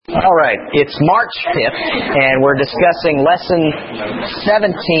All right, it's March 5th, and we're discussing Lesson 17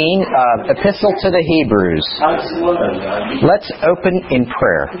 of Epistle to the Hebrews. Let's open in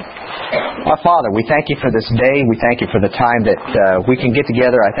prayer. Our Father, we thank you for this day. We thank you for the time that we can get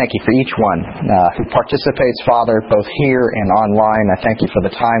together. I thank you for each one who participates, Father, both here and online. I thank you for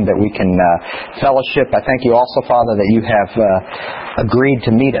the time that we can fellowship. I thank you also, Father, that you have agreed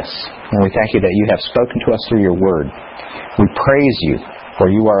to meet us. And we thank you that you have spoken to us through your word. We praise you, for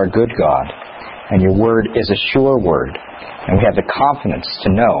you are a good God, and your word is a sure word. And we have the confidence to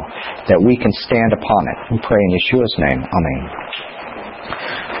know that we can stand upon it. We pray in Yeshua's name. Amen.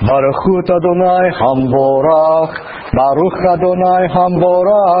 Baruch Adonai Hamborach, Baruch Adonai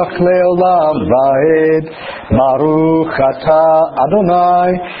Hamborach Leolam Vaed, Baruch Ata Adonai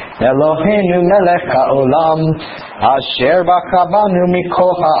Eloheinu Melech HaOlam, Asher B'chavanu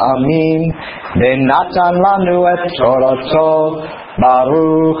Mikol Ha'amim, V'natan lanu et Torato,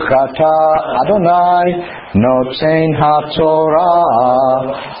 Baruch Ata Adonai Noten HaTorah.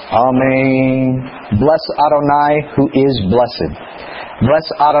 Amen. Bless Adonai who is blessed. Bless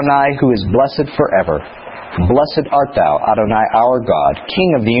Adonai who is blessed forever. Blessed art thou, Adonai our God,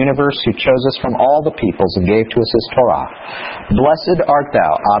 King of the universe, who chose us from all the peoples and gave to us his Torah. Blessed art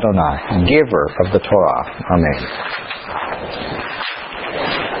thou, Adonai, giver of the Torah. Amen.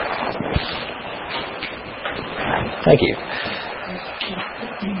 Thank you.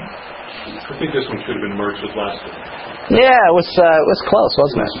 I think this one should have been merged with last one. Yeah, it was close,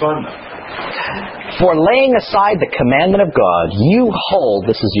 wasn't it? It was fun, though. For laying aside the commandment of God, you hold,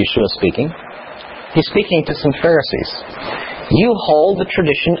 this is Yeshua speaking, he's speaking to some Pharisees, you hold the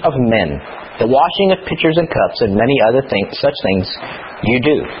tradition of men, the washing of pitchers and cups, and many other such things you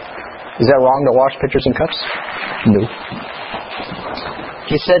do. Is that wrong to wash pitchers and cups? No.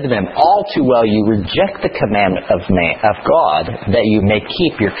 He said to them, all too well you reject the commandment of God that you may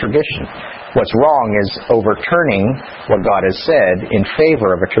keep your tradition. What's wrong is overturning what God has said in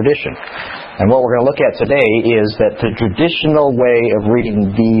favor of a tradition. And what we're going to look at today is that the traditional way of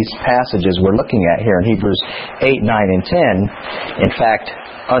reading these passages we're looking at here in Hebrews 8, 9, and 10, in fact,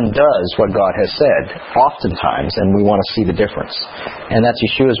 undoes what God has said oftentimes, and we want to see the difference. And that's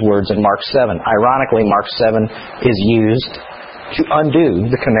Yeshua's words in Mark 7. Ironically, Mark 7 is used to undo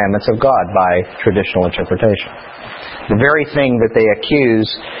the commandments of God by traditional interpretation. The very thing that they accuse,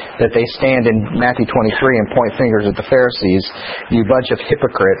 that they stand in Matthew 23 and point fingers at the Pharisees, you bunch of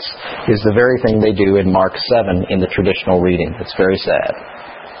hypocrites, is the very thing they do in Mark 7 in the traditional reading. It's very sad.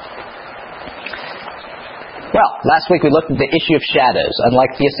 Well, last week we looked at the issue of shadows.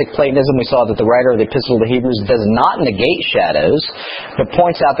 Unlike theistic Platonism, we saw that the writer of the Epistle to the Hebrews does not negate shadows, but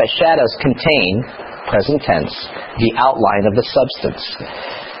points out that shadows contain, present tense, the outline of the substance.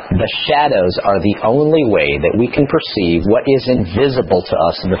 The shadows are the only way that we can perceive what is invisible to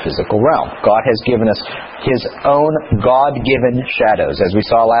us in the physical realm. God has given us his own God-given shadows. As we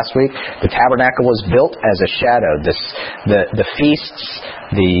saw last week, the tabernacle was built as a shadow. The feasts,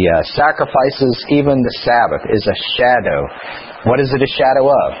 the sacrifices, even the Sabbath is a shadow. What is it a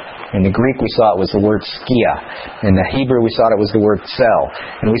shadow of? In the Greek we saw it was the word skia. In the Hebrew we saw it was the word tsel.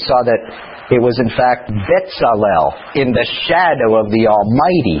 And we saw that it was in fact Betzalel, in the shadow of the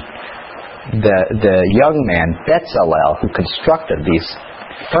Almighty, the young man Betzalel who constructed these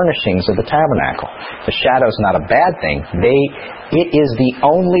furnishings of the tabernacle. The shadow is not a bad thing. It is the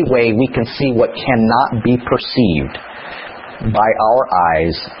only way we can see what cannot be perceived by our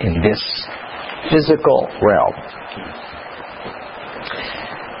eyes in this physical realm.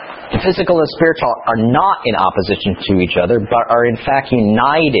 The physical and spiritual are not in opposition to each other, but are in fact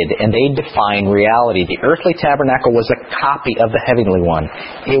united, and they define reality. The earthly tabernacle was a copy of the heavenly one.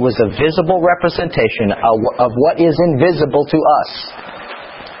 It was a visible representation of what is invisible to us,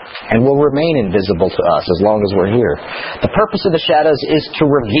 and will remain invisible to us as long as we're here. The purpose of the shadows is to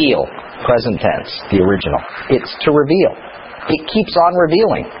reveal, present tense, the original. It's to reveal. It keeps on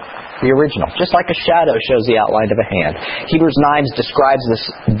revealing. The original. Just like a shadow shows the outline of a hand. Hebrews 9 describes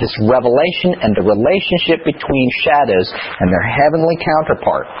this revelation and the relationship between shadows and their heavenly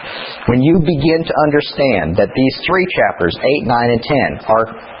counterpart. When you begin to understand that these three chapters, 8, 9, and 10, are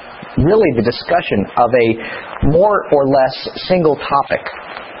really the discussion of a more or less single topic,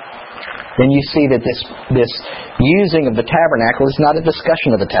 then you see that this using of the tabernacle is not a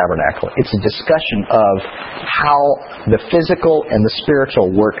discussion of the tabernacle. It's a discussion of how the physical and the spiritual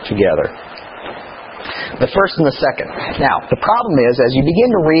work together. The first and the second. Now, the problem is, as you begin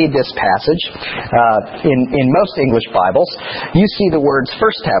to read this passage, in most English Bibles, you see the words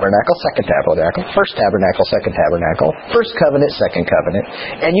first tabernacle, second tabernacle, first tabernacle, second tabernacle, first covenant, second covenant,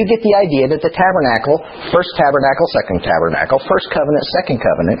 and you get the idea that the tabernacle, first tabernacle, second tabernacle, first covenant, second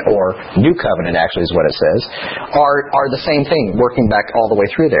covenant, or new covenant actually is what it says, are the same thing, working back all the way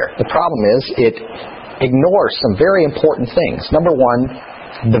through there. The problem is, it ignores some very important things. Number one,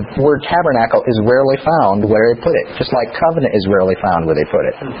 the word tabernacle is rarely found where they put it, just like covenant is rarely found where they put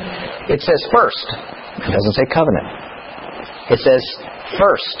it. It says first. It doesn't say covenant. It says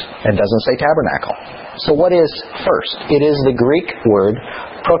first and doesn't say tabernacle. So what is first? It is the Greek word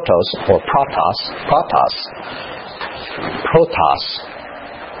protos or protos,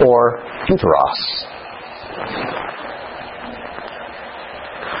 or deuteros.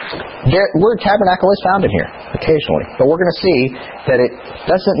 The word tabernacle is found in here occasionally, but we're going to see that it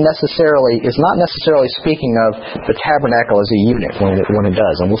is not necessarily speaking of the tabernacle as a unit when it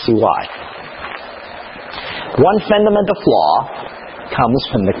does, and we'll see why. One fundamental flaw comes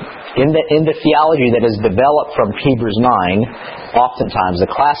from in the theology that is developed from Hebrews 9. Oftentimes, the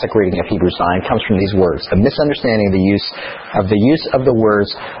classic reading of Hebrews 9 comes from these words: the misunderstanding of the use of the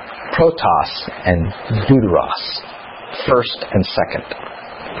words protos and deuteros, first and second.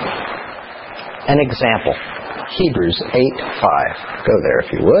 An example, Hebrews 8:5. Go there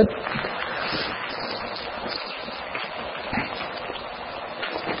if you would.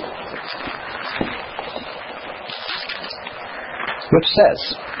 Which says,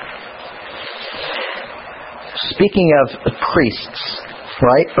 speaking of priests,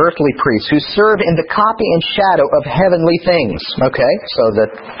 right? Earthly priests who serve in the copy and shadow of heavenly things. Okay? So the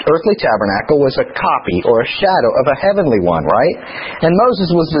earthly tabernacle was a copy or a shadow of a heavenly one, right? And Moses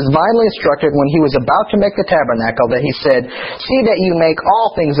was divinely instructed when he was about to make the tabernacle that he said, "See that you make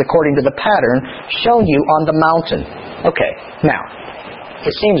all things according to the pattern shown you on the mountain." Okay, now,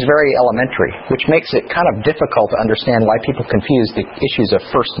 it seems very elementary, which makes it kind of difficult to understand why people confuse the issues of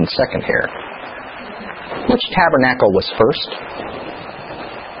first and second here. Which tabernacle was first?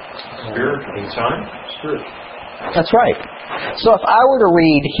 Spirit in time? Spirit. That's right. So if I were to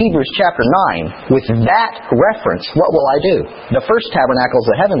read Hebrews chapter 9 with that reference, what will I do? The first tabernacle is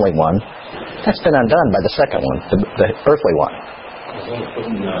the heavenly one. That's been undone by the second one, the earthly one.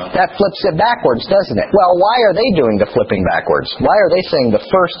 That flips it backwards, doesn't it? Well, why are they doing the flipping backwards? Why are they saying the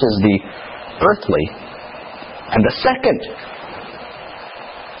first is the earthly and the second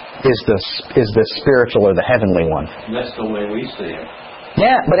is the spiritual or the heavenly one? And that's the way we see it.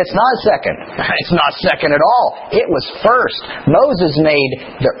 Yeah, but it's not second. It's not second at all. It was first. Moses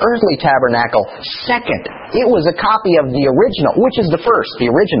made the earthly tabernacle second. It was a copy of the original, which is the first, the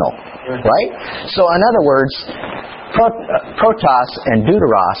original. Right? So in other words, protos and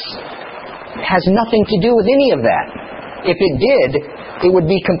deuteros has nothing to do with any of that. If it did, it would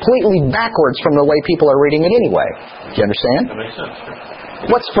be completely backwards from the way people are reading it anyway. Do you understand? That makes sense.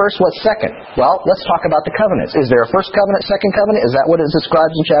 What's first, what's second? Well, let's talk about the covenants. Is there a first covenant, second covenant? Is that what it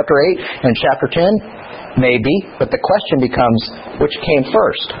describes in chapter 8 and chapter 10? Maybe, but the question becomes, which came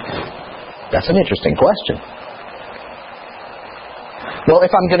first? That's an interesting question. Well,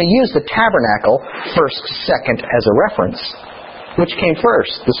 if I'm going to use the tabernacle, first, second, as a reference, which came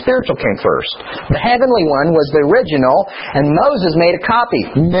first? The spiritual came first. The heavenly one was the original, and Moses made a copy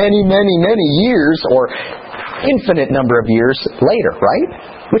many, many, many years, or infinite number of years later, right?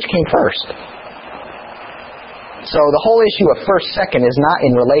 Which came first? So the whole issue of first, second is not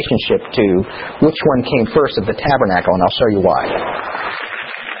in relationship to which one came first of the tabernacle, and I'll show you why.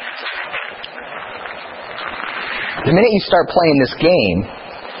 The minute you start playing this game,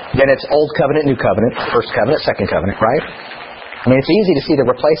 then it's Old Covenant, New Covenant, First Covenant, Second Covenant, right? I mean, it's easy to see the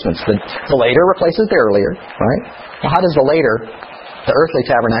replacements. The later replaces the earlier, right? Well, how does the earthly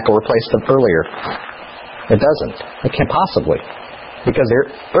tabernacle replace the earlier? It doesn't. It can't possibly. Because the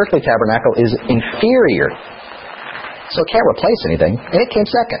earthly tabernacle is inferior. So it can't replace anything. And it came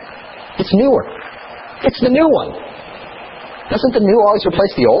second. It's newer. It's the new one. Doesn't the new always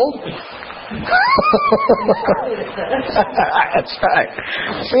replace the old? That's right.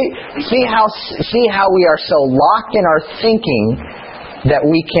 See how we are so locked in our thinking that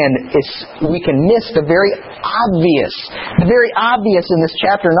we can miss the very obvious. The very obvious in this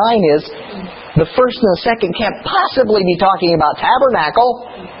chapter 9 is the first and the second can't possibly be talking about tabernacle.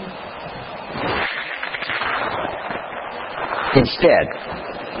 Instead,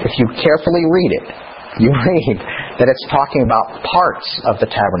 if you carefully read it, you read that it's talking about parts of the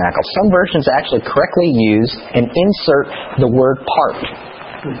tabernacle. Some versions actually correctly use and insert the word part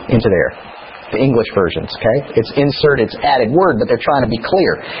into there. the English versions, okay? It's added word, but they're trying to be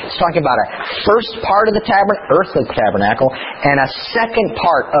clear. It's talking about a first part of the earthly tabernacle and a second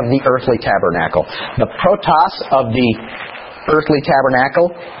part of the earthly tabernacle. The protos of the earthly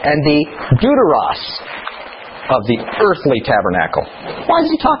tabernacle and the deuteros of the earthly tabernacle. Why is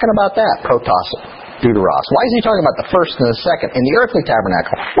he talking about that, protos, deuteros? Why is he talking about the first and the second in the earthly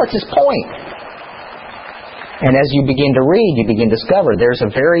tabernacle? What's his point? And as you begin to read, you begin to discover there's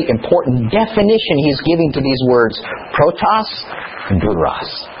a very important definition he's giving to these words, protos and deuteros.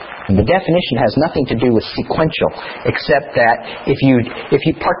 And the definition has nothing to do with sequential, except that if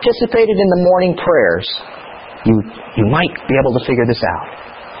you participated in the morning prayers, you might be able to figure this out.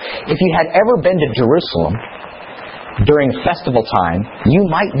 If you had ever been to Jerusalem during festival time, you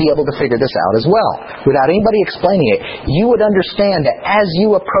might be able to figure this out as well. Without anybody explaining it, you would understand that as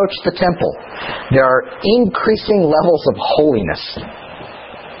you approach the temple, there are increasing levels of holiness.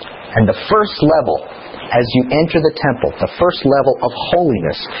 And the first level, as you enter the temple, the first level of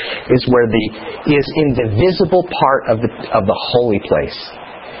holiness is in the visible part of the holy place.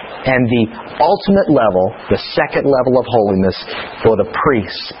 And the ultimate level, the second level of holiness for the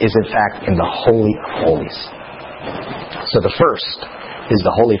priests, is in fact in the Holy of Holies. So the first is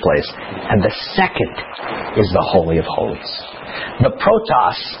the holy place, and the second is the Holy of Holies. The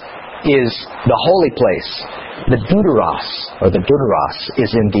protos is the holy place. The deuteros,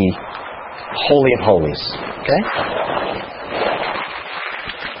 is in the Holy of Holies. Okay?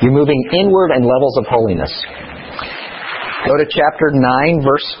 You're moving inward in levels of holiness. Go to chapter 9,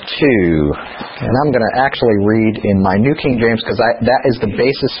 verse 2. And I'm going to actually read in my New King James because that is the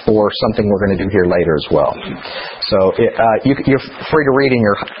basis for something we're going to do here later as well. So you're free to read in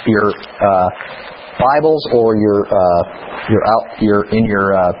your Bibles or your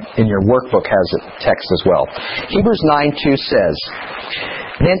workbook has a text as well. Hebrews 9:2 says,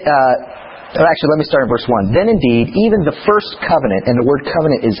 Actually, let me start in verse 1. Then indeed, even the first covenant, and the word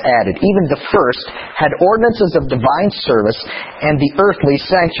covenant is added, even the first had ordinances of divine service and the earthly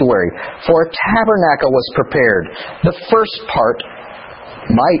sanctuary, for a tabernacle was prepared. The first part,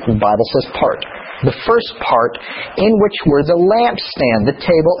 my Bible says part, the first part in which were the lampstand, the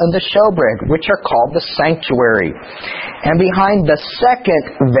table, and the showbread, which are called the sanctuary. And behind the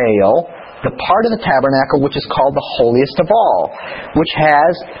second veil, the part of the tabernacle which is called the holiest of all, which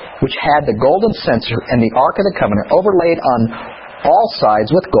had the golden censer and the ark of the covenant overlaid on all sides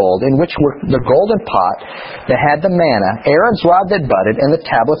with gold, in which were the golden pot that had the manna, Aaron's rod that budded, and the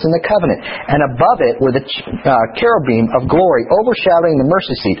tablets in the covenant. And above it were the cherubim of glory overshadowing the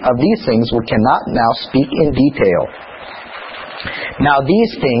mercy seat. Of these things we cannot now speak in detail. Now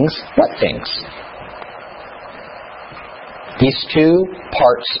these things, what things? These two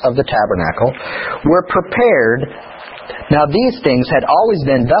parts of the tabernacle were prepared. Now these things had always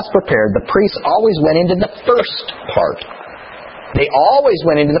been thus prepared. The priests always went into the first part. They always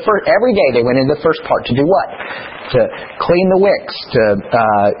went into the first. Every day they went into the first part to do what? To clean the wicks.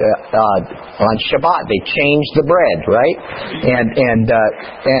 On Shabbat they changed the bread, right? And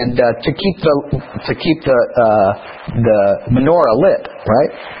to keep the menorah lit, right?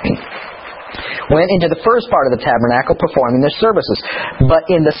 Went into the first part of the tabernacle performing their services. But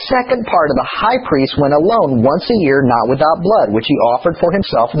in the second part of the high priest went alone once a year, not without blood, which he offered for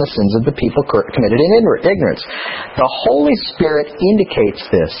himself and the sins of the people committed in ignorance. The Holy Spirit indicates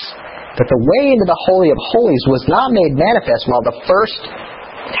this, that the way into the Holy of Holies was not made manifest while the first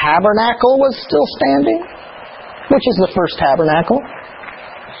tabernacle was still standing. Which is the first tabernacle?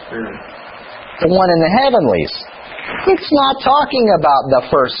 The one in the heavenlies. It's not talking about the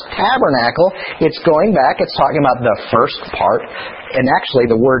first tabernacle. It's going back. It's talking about the first part. And actually,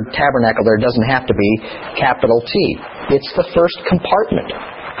 the word tabernacle there doesn't have to be capital T. It's the first compartment.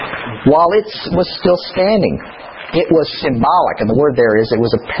 While it was still standing, it was symbolic. And the word there is, it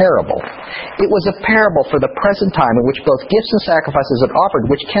was a parable. It was a parable for the present time in which both gifts and sacrifices are offered,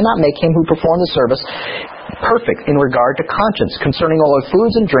 which cannot make him who performed the service perfect in regard to conscience, concerning all of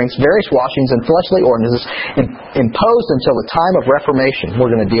foods and drinks, various washings, and fleshly ordinances imposed until the time of Reformation.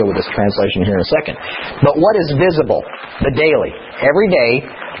 We're going to deal with this translation here in a second. But what is visible? The daily. Every day.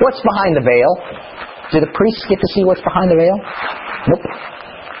 What's behind the veil? Do the priests get to see what's behind the veil? Nope.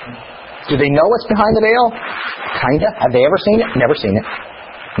 Do they know what's behind the veil? Kinda. Have they ever seen it? Never seen it.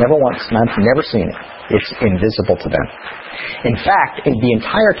 Never once. Never seen it. It's invisible to them. In fact, in the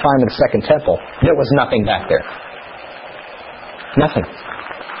entire time of the Second Temple, there was nothing back there. Nothing.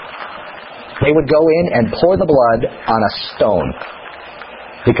 They would go in and pour the blood on a stone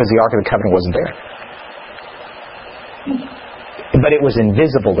because the Ark of the Covenant wasn't there. But it was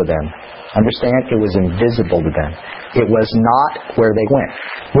invisible to them. Understand? It was invisible to them. It was not where they went.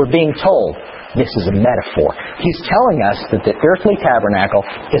 We're being told This is a metaphor. He's telling us that the earthly tabernacle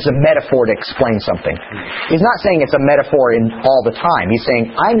is a metaphor to explain something. He's not saying it's a metaphor in all the time. He's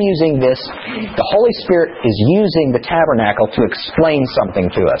saying, I'm using this, the Holy Spirit is using the tabernacle to explain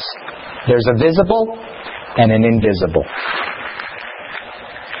something to us. There's a visible and an invisible.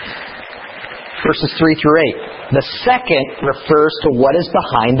 Verses 3 through 8. The second refers to what is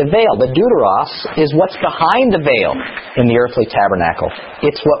behind the veil. The deuteros is what's behind the veil in the earthly tabernacle.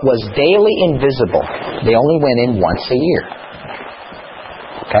 It's what was daily invisible. They only went in once a year.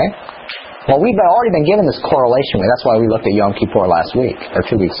 Okay? Well, we've already been given this correlation. That's why we looked at Yom Kippur last week, or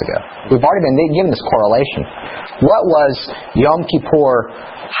 2 weeks ago. We've already been given this correlation. What was Yom Kippur?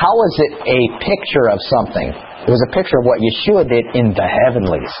 How was it a picture of something? It was a picture of what Yeshua did in the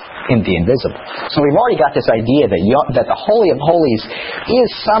heavenlies, in the invisible. So we've already got this idea that the Holy of Holies is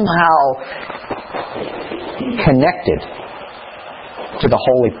somehow connected to the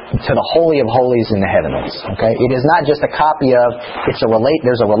Holy of Holies in the heavenlies. Okay, it is not just a copy of. There's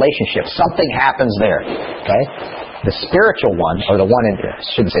a relationship. Something happens there. Okay, the spiritual one, or the one in. I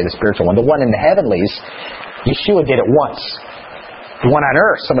shouldn't say the spiritual one. The one in the heavenlies, Yeshua did it once. The one on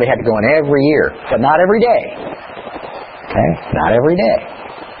earth, somebody had to go in every year, but not every day. Okay? Not every day.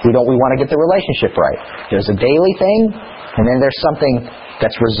 We want to get the relationship right. There's a daily thing, and then there's something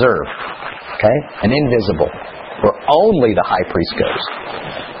that's reserved. Okay? An invisible, where only the high priest goes.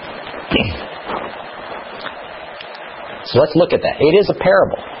 So let's look at that. It is a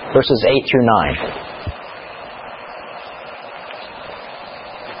parable. Verses 8 through 9.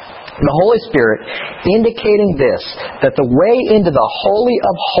 The Holy Spirit indicating this, that the way into the Holy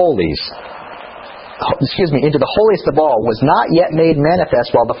of Holies, into the holiest of all, was not yet made manifest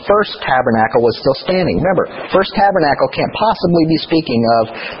while the first tabernacle was still standing. Remember, first tabernacle can't possibly be speaking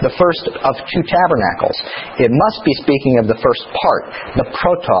of the first of two tabernacles. It must be speaking of the first part, the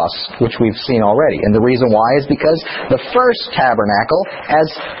protos, which we've seen already. And the reason why is because the first tabernacle, as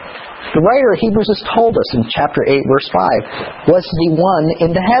the writer of Hebrews has told us in chapter 8, verse 5, was the one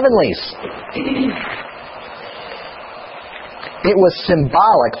in the heavenlies. It was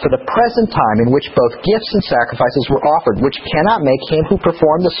symbolic for the present time in which both gifts and sacrifices were offered, which cannot make him who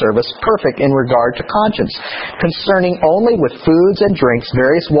performed the service perfect in regard to conscience, concerning only with foods and drinks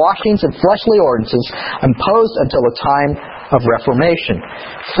various washings and fleshly ordinances imposed until the time of Reformation.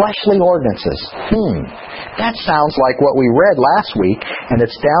 Fleshly ordinances. That sounds like what we read last week, and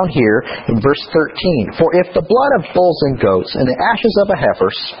it's down here in verse 13. For if the blood of bulls and goats and the ashes of a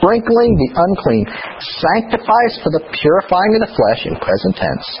heifer, sprinkling the unclean, sanctifies for the purifying of the flesh in present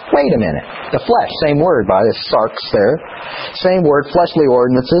tense. Wait a minute. The flesh, same word by the sarx there. Same word, fleshly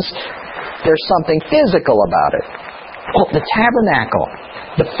ordinances. There's something physical about it. Oh, the tabernacle.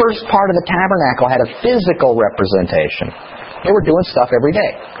 The first part of the tabernacle had a physical representation. They were doing stuff every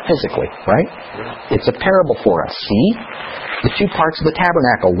day, physically, right? It's a parable for us. See? The two parts of the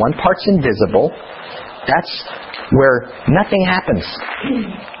tabernacle. One part's invisible. That's where nothing happens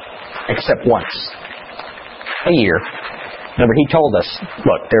except once a year. Remember, he told us,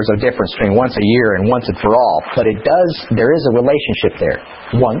 look, there's a difference between once a year and once and for all. But there is a relationship there.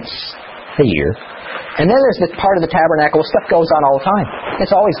 Once a year. And then there's the part of the tabernacle where stuff goes on all the time.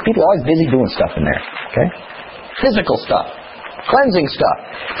 People are always busy doing stuff in there. Okay? Physical stuff. Cleansing stuff.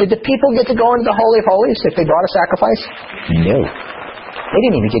 Did the people get to go into the Holy of Holies if they brought a sacrifice? No. They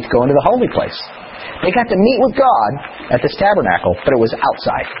didn't even get to go into the holy place. They got to meet with God at this tabernacle, but it was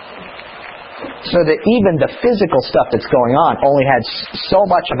outside. So that even the physical stuff that's going on only had so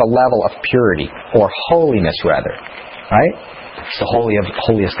much of a level of purity, or holiness rather. Right? It's the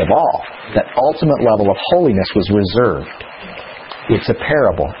holiest of all. That ultimate level of holiness was reserved. It's a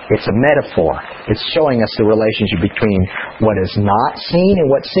parable. It's a metaphor. It's showing us the relationship between what is not seen and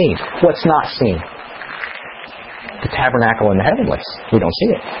what's seen. What's not seen? The tabernacle in the heavenlies. We don't see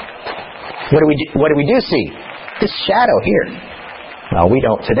it. What do we do see? This shadow here. Well, we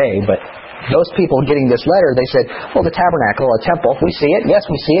don't today, but those people getting this letter, they said, well, the tabernacle, a temple, we see it. Yes,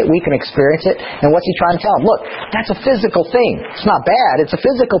 we see it. We can experience it. And what's he trying to tell them? Look, that's a physical thing. It's not bad. It's a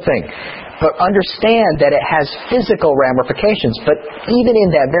physical thing. But understand that it has physical ramifications. But even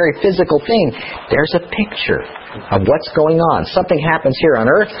in that very physical thing, there's a picture of what's going on. Something happens here on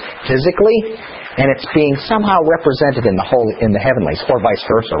earth, physically, and it's being somehow represented in the heavenlies, or vice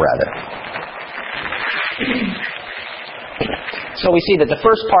versa, rather. So we see that the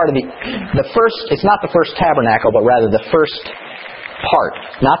first part of it's not the first tabernacle, but rather the first part,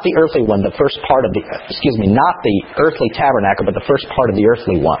 not the earthly one, the first part of the, not the earthly tabernacle, but the first part of the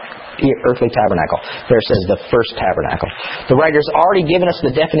earthly one. The earthly tabernacle. There it says the first tabernacle. The writer's already given us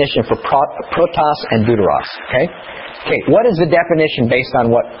the definition for protos and deuteros. Okay? Okay, what is the definition based on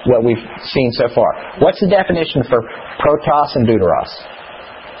what we've seen so far? What's the definition for protos and deuteros?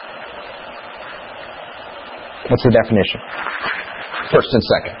 What's the definition? First and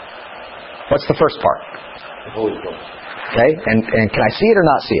second. What's the first part? The Holy Place. Okay, and can I see it or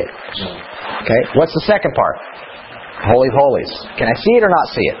not see it? No. Okay, what's the second part? Holy of Holies. Can I see it or not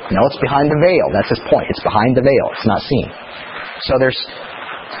see it? No, it's behind the veil. That's his point. It's behind the veil. It's not seen. So there's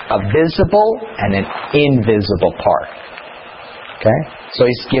a visible and an invisible part. Okay? So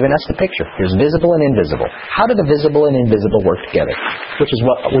he's given us the picture. There's visible and invisible. How do the visible and invisible work together? Which is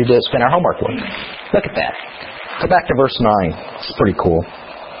what we did spend our homework with. Look at that. Go back to verse 9. It's pretty cool.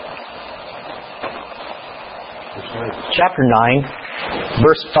 Chapter 9,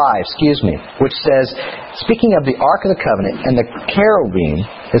 verse 5, which says, speaking of the Ark of the Covenant and the cherubim,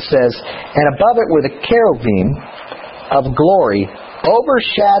 it says, and above it were the cherubim of glory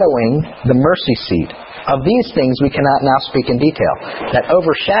overshadowing the mercy seat. Of these things we cannot now speak in detail. That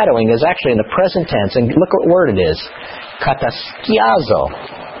overshadowing is actually in the present tense, and look what word it is. Kataskiazo.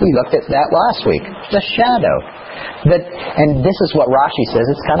 We looked at that last week. The shadow. And this is what Rashi says.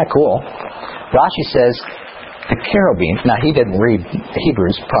 It's kind of cool. Rashi says, the cherubim, now he didn't read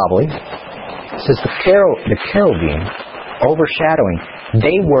Hebrews probably, it says the cherubim overshadowing,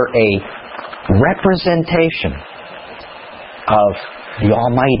 they were a representation of the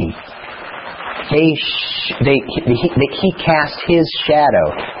Almighty. He cast His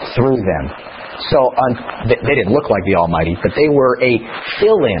shadow through them. So they didn't look like the Almighty, but they were a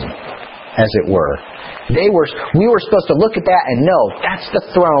fill-in, as it were. We were supposed to look at that and know that's the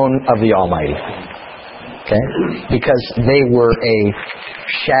throne of the Almighty. Okay? Because they were a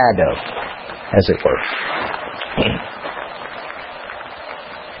shadow, as it were.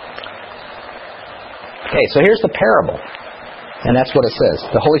 Okay, so here's the parable. And that's what it says.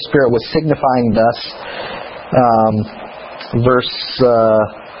 The Holy Spirit was signifying thus, verse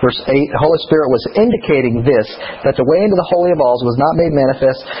 8, the Holy Spirit was indicating this, that the way into the Holy of Alls was not made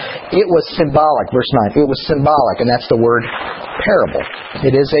manifest. It was symbolic. Verse 9. It was symbolic, and that's the word parable.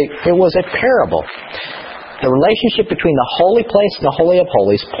 It was a parable. The relationship between the holy place and the Holy of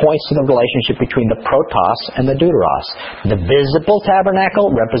Holies points to the relationship between the protos and the deuteros. The visible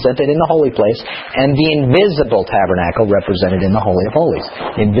tabernacle represented in the holy place, and the invisible tabernacle represented in the Holy of Holies.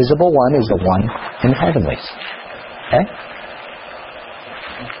 The invisible one is the one in the heavenlies. Okay?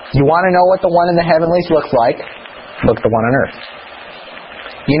 You want to know what the one in the heavenlies looks like? Look at the one on earth.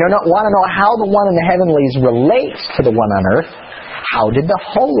 You want to know how the one in the heavenlies relates to the one on earth? How did the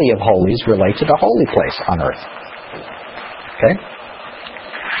Holy of Holies relate to the holy place on earth? Okay?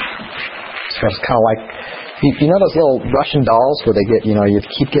 So it's kind of like, you know those little Russian dolls where they get, you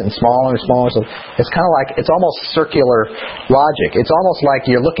keep getting smaller and smaller. So it's kind of like, it's almost circular logic. It's almost like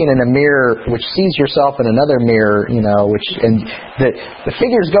you're looking in a mirror which sees yourself in another mirror, and the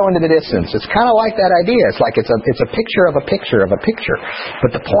figures go into the distance. It's kind of like that idea. It's like it's a picture of a picture of a picture.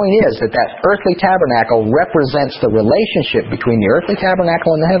 But the point is that earthly tabernacle represents the relationship between the earthly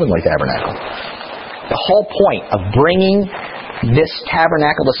tabernacle and the heavenly tabernacle. The whole point of bringing this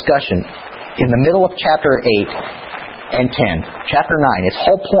tabernacle discussion in the middle of chapter 8 and 10, chapter 9, its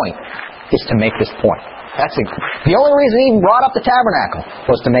whole point is to make this point. That's the only reason he even brought up the tabernacle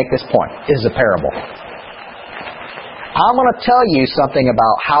was to make this point. It is a parable. I'm going to tell you something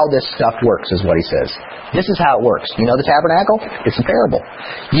about how this stuff works, is what he says. This is how it works. You know the tabernacle? It's a parable.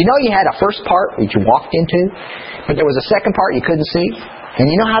 You know you had a first part which you walked into, but there was a second part you couldn't see? And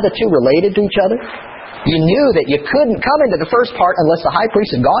you know how the two related to each other? You knew that you couldn't come into the first part unless the high priest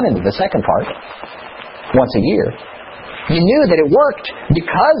had gone into the second part once a year. You knew that it worked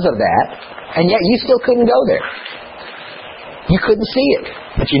because of that, and yet you still couldn't go there. You couldn't see it,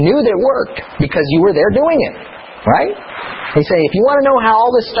 but you knew that it worked because you were there doing it. Right? He's saying, if you want to know how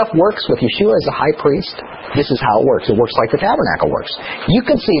all this stuff works with Yeshua as a high priest, this is how it works. It works like the tabernacle works. You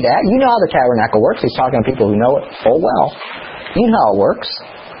can see that. You know how the tabernacle works. He's talking to people who know it full well. You know how it works.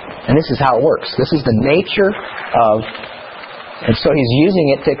 And this is how it works. This is the nature of... And so he's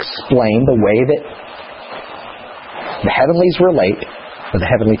using it to explain the way that the heavenlies relate, or the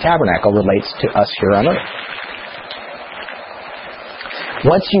heavenly tabernacle relates to us here on earth.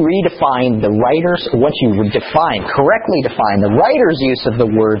 Once you correctly define the writer's use of the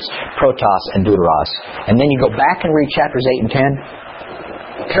words protos and deuteros, and then you go back and read chapters 8 and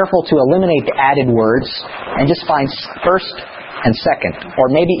 10, careful to eliminate the added words and just find first and second, or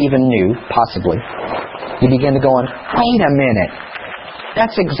maybe even new, possibly. You begin to go on, wait a minute.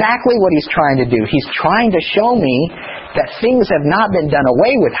 That's exactly what he's trying to do. He's trying to show me that things have not been done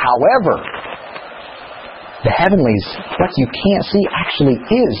away with. However, the heavenlies, what you can't see, actually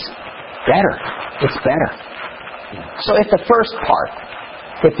is better. It's better. So if the first part,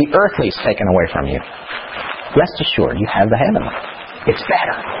 if the earthly is taken away from you, rest assured you have the heavenly. It's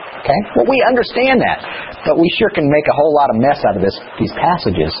better. Okay? Well, we understand that, but we sure can make a whole lot of mess out of these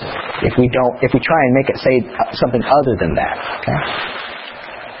passages if we try and make it say something other than that. Okay?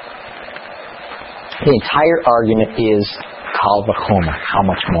 The entire argument is kal vachomer. How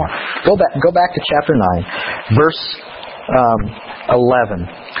much more? Go back to chapter 9, verse 11.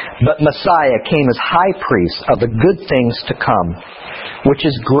 But Messiah came as high priest of the good things to come, which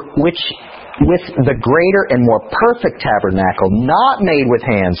with the greater and more perfect tabernacle, not made with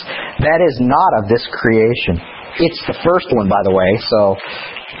hands, that is not of this creation. It's the first one, by the way.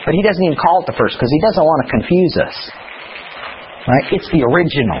 But he doesn't even call it the first because he doesn't want to confuse us. Right? It's the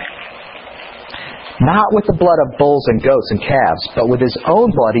original. Not with the blood of bulls and goats and calves, but with his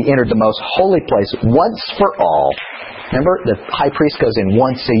own blood he entered the most holy place once for all. Remember, the high priest goes in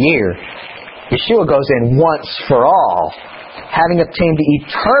once a year. Yeshua goes in once for all, having obtained the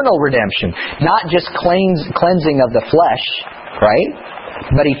eternal redemption, not just cleansing of the flesh, right?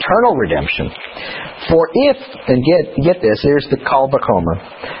 But eternal redemption. For if, and get this, here's the kal vachomer,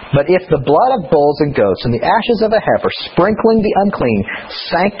 but if the blood of bulls and goats and the ashes of a heifer sprinkling the unclean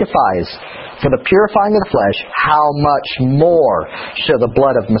sanctifies for the purifying of the flesh, how much more shall the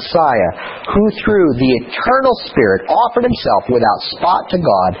blood of Messiah, who through the eternal Spirit offered himself without spot to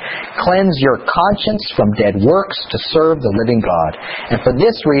God, cleanse your conscience from dead works to serve the living God. And for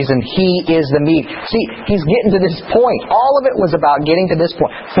this reason, he is the meat. See, he's getting to this point. All of it was about getting to this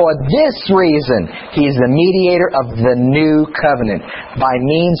point. For this reason, he is the mediator of the new covenant by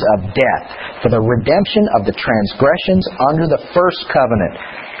means of death, for the redemption of the transgressions under the first covenant.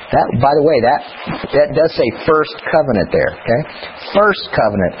 That, by the way, that does say first covenant there. Okay, first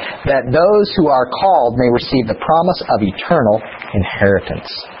covenant, that those who are called may receive the promise of eternal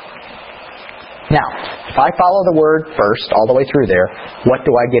inheritance. Now, if I follow the word first all the way through there, what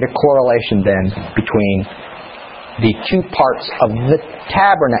do I get a correlation then between the two parts of the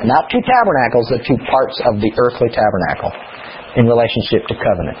tabernacle, not two tabernacles, the two parts of the earthly tabernacle in relationship to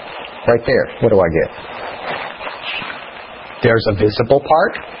covenant? Right there. What do I get? There's a visible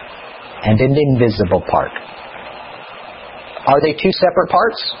part and an invisible part. Are they two separate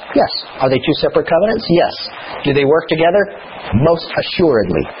parts? Yes. Are they two separate covenants? Yes. Do they work together? Most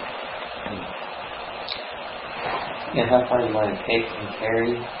assuredly. And how far do you want to take and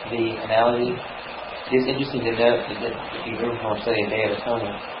carry the analogy? It's interesting to note that if you go from our study of Day of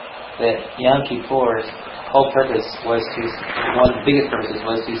Atonement, that Yom Kipur's whole purpose was one of the biggest purposes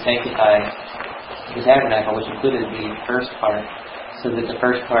was to sanctify the tabernacle, which included the first part, so that the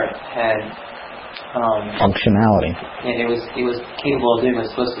first part had functionality, and it was capable of doing what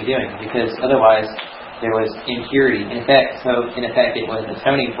it's supposed to be doing. Because otherwise, there was impurity. In effect, it was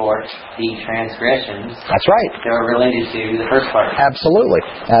atoning for the transgressions. That's right. That were related to the first part. Absolutely,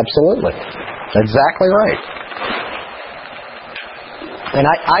 exactly right. And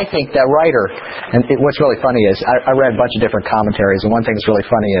I think that writer, and what's really funny is, I read a bunch of different commentaries, and one thing that's really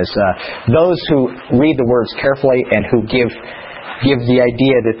funny is those who read the words carefully and who give the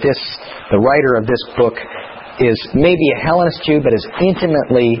idea that the writer of this book is maybe a Hellenist Jew, but is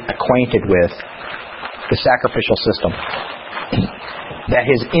intimately acquainted with the sacrificial system. That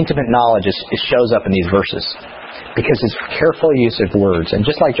his intimate knowledge shows up in these verses. Because his careful use of words, and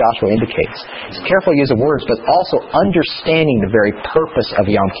just like Joshua indicates, his careful use of words, but also understanding the very purpose of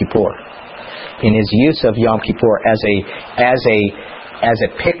Yom Kippur, in his use of Yom Kippur as a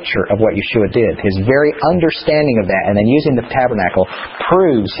picture of what Yeshua did. His very understanding of that, and then using the tabernacle,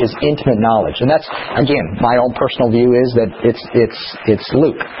 proves his intimate knowledge. And that's, again, my own personal view is that it's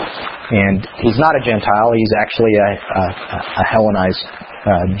Luke, and he's not a Gentile. He's actually a Hellenized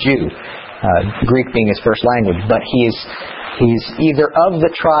Jew. Greek being his first language, but he's either of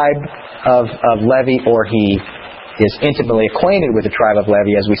the tribe of Levi, or he is intimately acquainted with the tribe of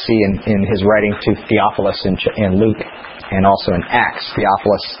Levi, as we see in his writing to Theophilus in Luke, and also in Acts.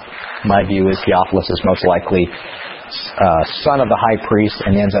 Theophilus, my view is Theophilus is most likely son of the high priest,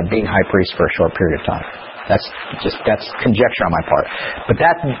 and ends up being high priest for a short period of time. That's conjecture on my part, but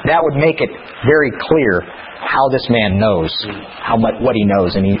that would make it very clear how this man knows, what he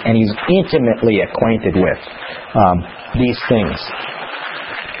knows, and he's intimately acquainted with these things.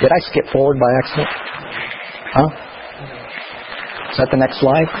 Did I skip forward by accident? Huh? Is that the next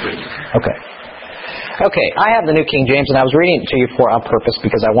slide? Okay. Okay, I have the New King James, and I was reading it to you on purpose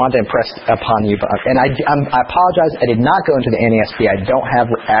because I wanted to impress upon you. And I apologize, I did not go into the NASB. I don't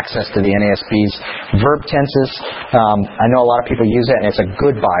have access to the NASB's verb tenses. I know a lot of people use it, and it's a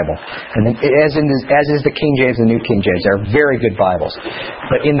good Bible. And as is the King James and New King James, they're very good Bibles.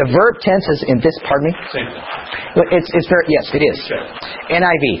 But in the verb tenses in this, pardon me? Same thing. It's very, yes, it is. Okay.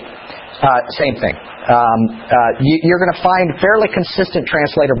 NIV, same thing. You're going to find fairly consistent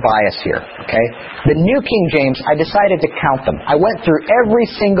translator bias here. Okay, the New King James, I decided to count them. I went through every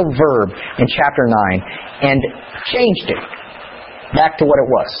single verb in chapter 9 and changed it back to what it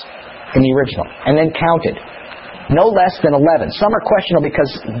was in the original, and then counted. No less than 11. Some are questionable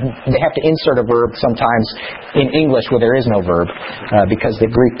because they have to insert a verb sometimes in English where there is no verb, because the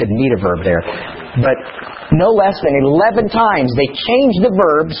Greek didn't need a verb there. But no less than 11 times they change the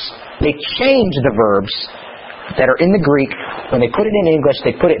verbs. They change the verbs that are in the Greek. When they put it in English,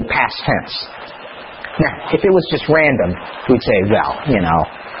 they put it in past tense. Now, if it was just random, we'd say, well,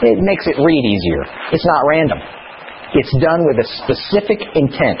 it makes it read easier. It's not random. It's done with a specific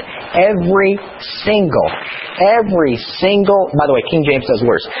intent. Every single, by the way, King James says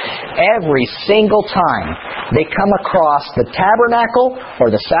worse. Every single time they come across the tabernacle or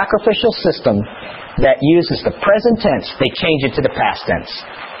the sacrificial system that uses the present tense, they change it to the past tense.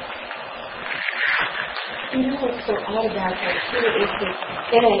 You know what's so odd about that too is that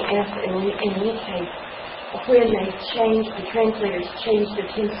NAS in this case, when the translators change the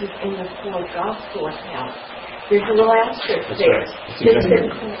tenses in the 4 gospel accounts, there's a little asterisk there.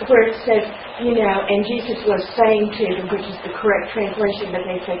 Where it says, and Jesus was saying to them, which is the correct translation, but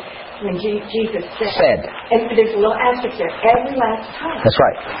they say, when Jesus said. And there's a little asterisk there every last time. That's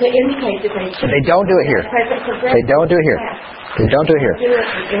right. To indicate that they don't do it here. They don't do it here. They don't do it here.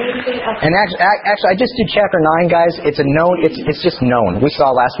 And actually, I just did chapter 9, guys. It's a known. It's just known. We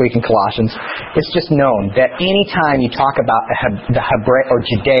saw last week in Colossians. It's just known that any time you talk about the Hebraic or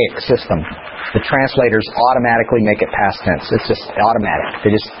Judaic system, the translators automatically make it past tense. It's just automatic.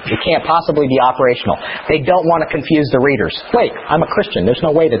 It can't possibly be operational. They don't want to confuse the readers. Wait, I'm a Christian. There's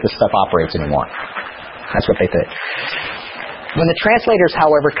no way that this stuff operates anymore. That's what they think. When the translators,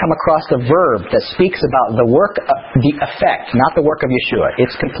 however, come across the verb that speaks about the work, the effect, not the work of Yeshua,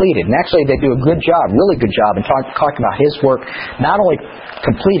 it's completed. And actually they do a good job, really good job, in talking about His work, not only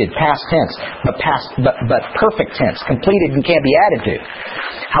completed, past tense, but perfect tense, completed and can't be added to.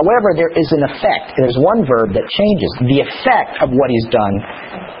 However, there is an effect. There's one verb that changes. The effect of what He's done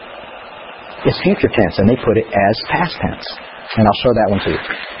is future tense, and they put it as past tense. And I'll show that one to you.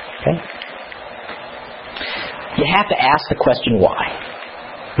 Okay? You have to ask the question why.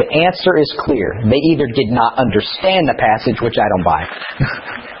 The answer is clear. They either did not understand the passage, which I don't buy.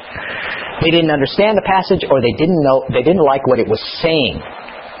 They didn't understand the passage, or they didn't like what it was saying.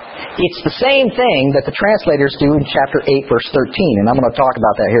 It's the same thing that the translators do in chapter 8, verse 13, and I'm going to talk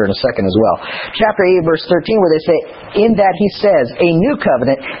about that here in a second as well. Chapter 8, verse 13, where they say, in that He says, a new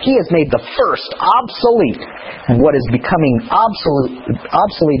covenant, He has made the first obsolete, and what is becoming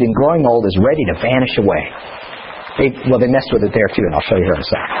obsolete and growing old is ready to vanish away. They messed with it there too, and I'll show you here in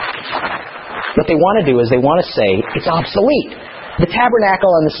a second. What they want to do is they want to say it's obsolete. The tabernacle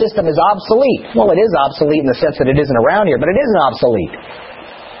and the system is obsolete. Well, it is obsolete in the sense that it isn't around here, but it isn't obsolete.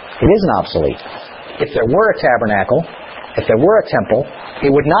 It isn't obsolete. If there were a tabernacle, if there were a temple, it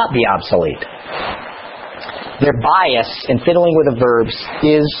would not be obsolete. Their bias in fiddling with the verbs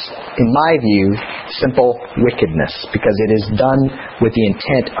is, in my view, simple wickedness, because it is done with the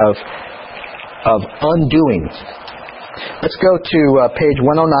intent of undoing. Let's go to page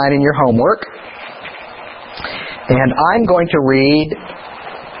 109 in your homework. And I'm going to read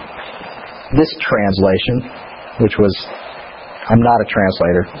this translation, which was, I'm not a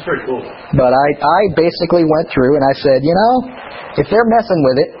translator. It's very cool. But I basically went through and I said, if they're messing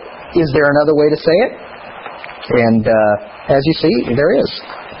with it, is there another way to say it? And as you see, there is.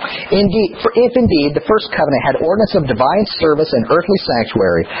 Indeed, if indeed the first covenant had ordinance of divine service and earthly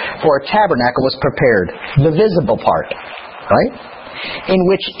sanctuary, for a tabernacle was prepared, the visible part, right? In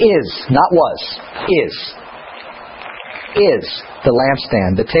which is, not was, is the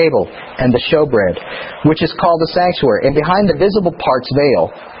lampstand, the table, and the showbread, which is called the sanctuary. And behind the visible part's veil,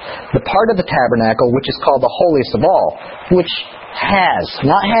 the part of the tabernacle, which is called the holiest of all, which has,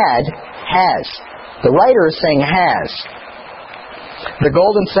 not had, has. The writer is saying has. The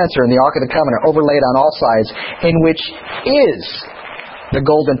golden censer and the Ark of the Covenant overlaid on all sides, in which is the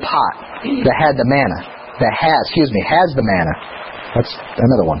golden pot that had the manna. Has the manna. That's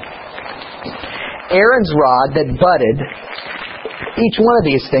another one. Aaron's rod that budded. Each one of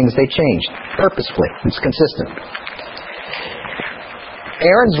these things they changed purposefully. It's consistent.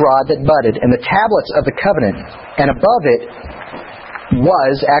 Aaron's rod that budded, and the tablets of the covenant, and above it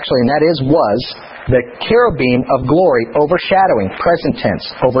was, the cherubim of glory overshadowing, present tense,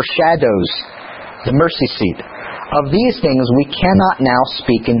 overshadows the mercy seat. Of these things we cannot now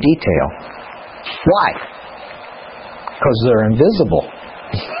speak in detail. Why? Because they're invisible.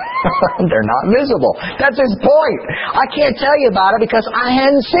 They're not visible. That's his point. I can't tell you about it because I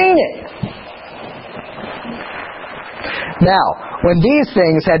hadn't seen it. Now, when these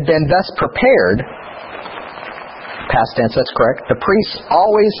things had been thus prepared, past tense, that's correct, the priests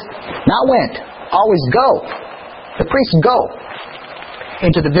always, not went, always go. The priests go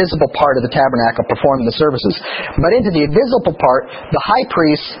into the visible part of the tabernacle performing the services. But into the invisible part, the high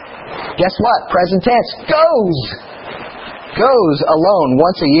priest, guess what? Present tense, goes alone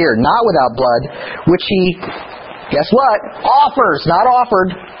once a year, not without blood, which he, guess what? Offers, not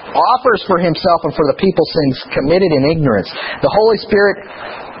offered, offers for himself and for the people's sins committed in ignorance. The Holy Spirit,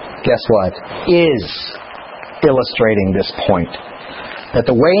 guess what? Is illustrating this point. That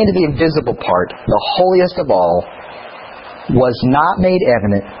the way into the invisible part, the holiest of all, was not made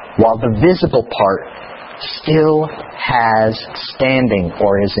evident, while the visible part still has standing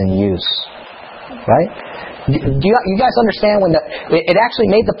or is in use. Right? Do you guys understand when it actually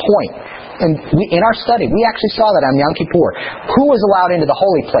made the point? And in our study, we actually saw that on Yom Kippur. Who was allowed into the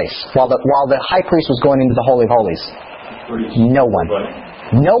holy place while the high priest was going into the Holy of Holies? No one.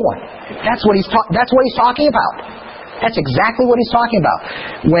 No one. That's what he's talking about. That's exactly what he's talking about.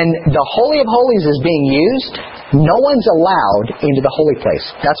 When the Holy of Holies is being used, no one's allowed into the holy place.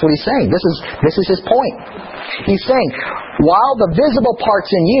 That's what he's saying. This is his point. He's saying, while the visible part's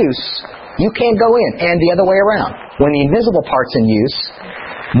in use, you can't go in, and the other way around. When the invisible part's in use,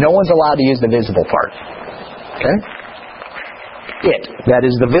 no one's allowed to use the visible part. Okay? That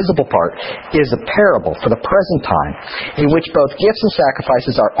is the visible part, is a parable for the present time, in which both gifts and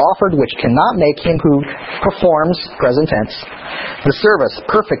sacrifices are offered, which cannot make him who performs, present tense, the service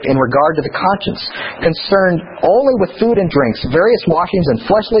perfect in regard to the conscience, concerned only with food and drinks, various washings and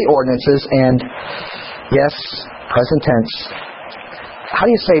fleshly ordinances, and, yes, present tense. How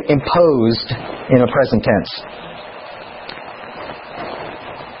do you say imposed in a present tense?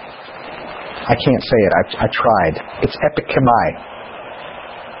 I can't say it. I tried. It's epikemai.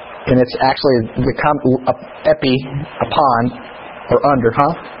 And it's actually epi, upon, or under,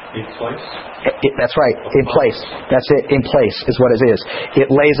 huh? In place? That's right. In place. That's it. In place is what it is.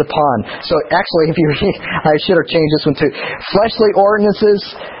 It lays upon. So actually, if you read, I should have changed this one too. Fleshly ordinances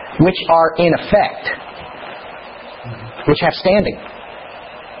which are in effect, which have standing,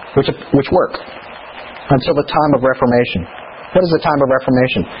 which work until the time of Reformation. What is the time of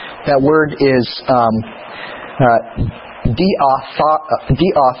Reformation? That word is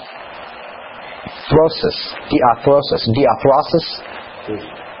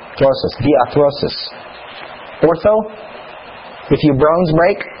diathrosis. Ortho, if your bones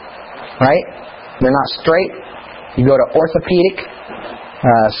break, right? They're not straight. You go to orthopedic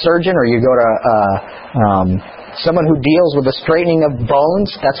surgeon, or you go to someone who deals with the straightening of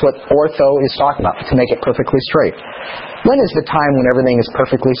bones. That's what ortho is talking about, to make it perfectly straight. When is the time when everything is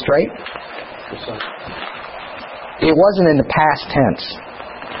perfectly straight? It wasn't in the past tense.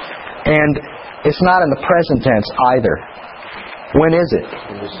 And it's not in the present tense either. When is it?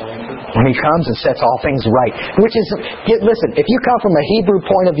 When he comes and sets all things right. Which is, listen, if you come from a Hebrew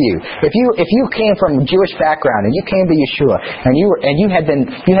point of view, if you came from a Jewish background and you came to Yeshua and you had been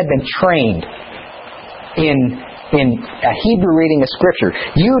trained in a Hebrew reading of Scripture,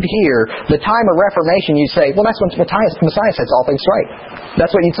 you'd hear the time of Reformation, you'd say, well, that's when Messiah sets all things right.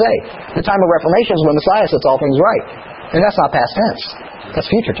 That's what you'd say. The time of Reformation is when Messiah sets all things right. And that's not past tense. That's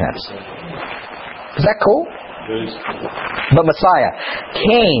future tense. Is that cool? But Messiah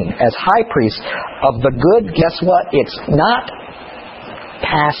came as high priest of the good. Guess what? It's not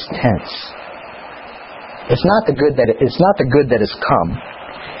past tense. It's not the good that is come.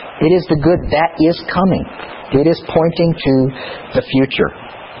 It is the good that is coming. It is pointing to the future.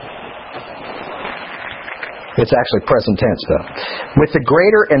 It's actually present tense, though. With the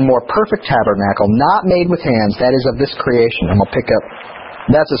greater and more perfect tabernacle, not made with hands, that is of this creation. I'm going to pick up.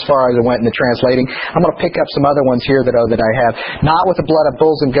 That's as far as I went in the translating. I'm going to pick up some other ones here that I have. Not with the blood of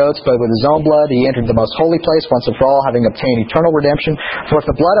bulls and goats, but with his own blood he entered the most holy place once and for all, having obtained eternal redemption. For if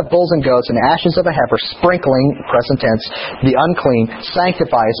the blood of bulls and goats and ashes of a heifer, sprinkling, present tense, the unclean,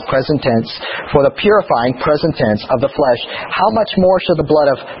 sanctifies, present tense, for the purifying, present tense, of the flesh, how much more shall the blood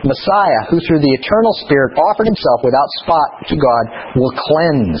of Messiah, who through the eternal Spirit offered himself without spot to God, will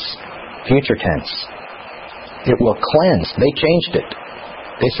cleanse, future tense. It will cleanse. They changed it.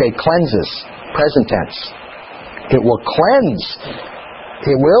 They say cleanses, present tense. It will cleanse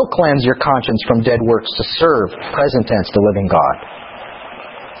It will cleanse your conscience from dead works to serve, present tense, the living God.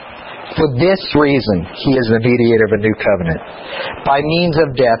 For this reason, He is the mediator of a new covenant, by means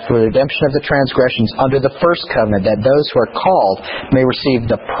of death for the redemption of the transgressions under the first covenant, that those who are called may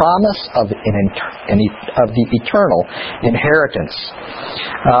receive the promise of the eternal inheritance.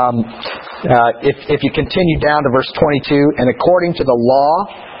 If you continue down to verse 22, and according to the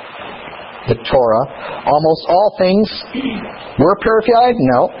law, the Torah, almost all things were purified?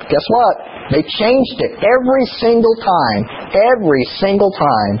 No. Guess what? They changed it every single time. Every single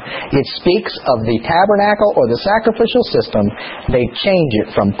time it speaks of the tabernacle or the sacrificial system, they change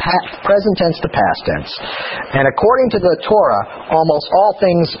it from present tense to past tense. And according to the Torah, almost all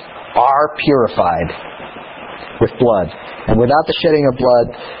things are purified with blood. And without the shedding of blood,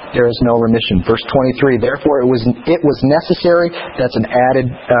 there is no remission. Verse 23, therefore it was necessary, that's an added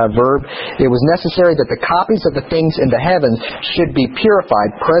verb, it was necessary that the copies of the things in the heavens should be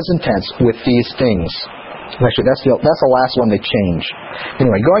purified, present tense, with these things. Actually, that's the last one they change.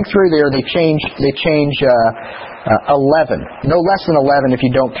 Anyway, going through there, they change 11. No less than 11 if you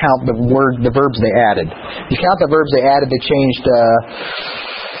don't count the verbs they added. If you count the verbs they added, they changed,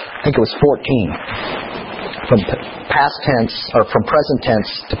 I think it was 14. From past tense, or from present tense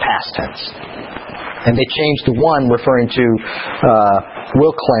to past tense. And they changed the one referring to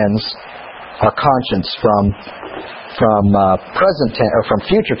will cleanse our conscience from present tense, or from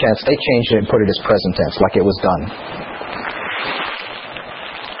future tense. They changed it and put it as present tense, like it was done.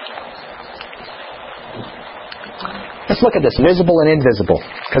 Let's look at this, visible and invisible,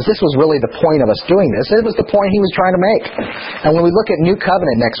 because this was really the point of us doing this. It was the point he was trying to make. And when we look at New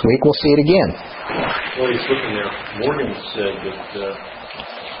Covenant next week, we'll see it again. Well, he's looking there. Morgan said that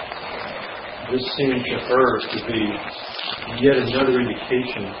this seemed to her to be yet another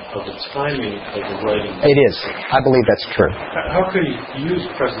indication of the timing of the writing. It is. I believe that's true. How could he use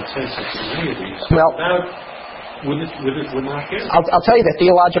present tense in any of these would not hit? I'll tell you the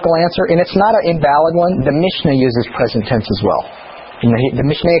theological answer, and it's not an invalid one. The Mishnah uses present tense as well. In the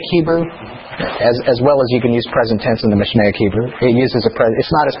Mishnaic Hebrew, as well as you can use present tense in the Mishnaic Hebrew, it uses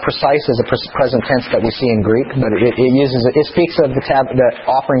it's not as precise as the present tense that we see in Greek, but it speaks of the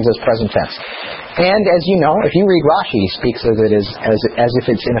offerings as present tense. And as you know, if you read Rashi, he speaks of it as if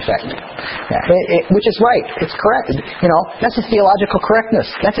it's in effect, which is right. It's correct. That's a theological correctness.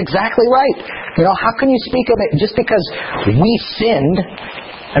 That's exactly right. How can you speak of it just because we sinned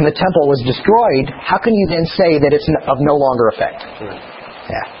and the temple was destroyed? How can you then say that it's of no longer effect?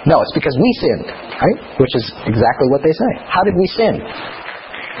 Yeah. No, it's because we sinned, right? Which is exactly what they say. How did we sin?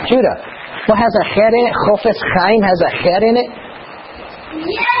 Judah, what has a head in it? Chofetz Chaim has a head in it?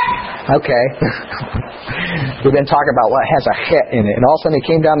 Okay. We've been talking about what has a het in it. And all of a sudden he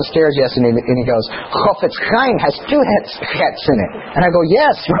came down the stairs yesterday and he goes, Chofetz Chaim has 2 hets in it. And I go,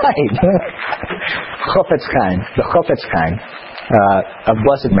 yes, right. Chofetz Chaim, the Chofetz Chaim of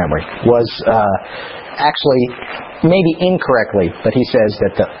blessed memory, was actually, maybe incorrectly, but he says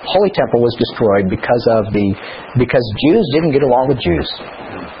that the Holy Temple was destroyed because Jews didn't get along with Jews.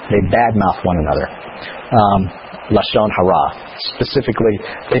 They badmouthed one another. Lashon hara. Specifically,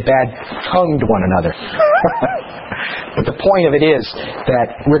 they bad-tongued one another. But the point of it is that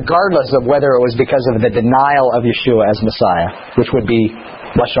regardless of whether it was because of the denial of Yeshua as Messiah, which would be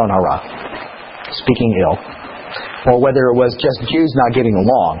Lashon hara, speaking ill, or whether it was just Jews not getting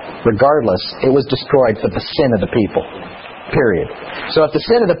along, regardless, it was destroyed for the sin of the people. Period. So if the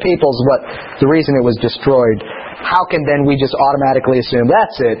sin of the people is the reason it was destroyed, how can then we just automatically assume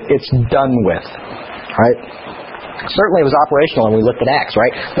that's it, it's done with? Right? Certainly it was operational when we looked at Acts,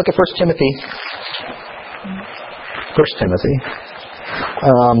 right? Look at 1 Timothy 1:17.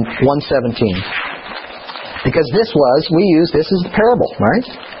 Because we use this as the parable, right?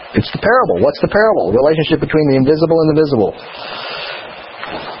 It's the parable. What's the parable? The relationship between the invisible and the visible.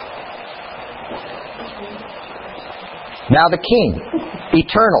 Now the King,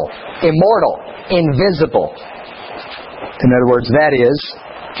 eternal, immortal, invisible. In other words, that is,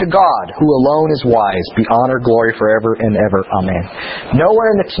 to God, who alone is wise, be honor, glory forever and ever. Amen.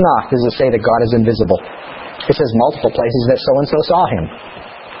 Nowhere in the Tanakh does it say that God is invisible. It says multiple places that so-and-so saw Him.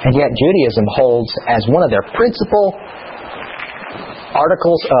 And yet Judaism holds as one of their principal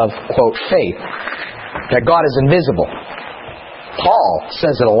articles of, quote, faith, that God is invisible. Paul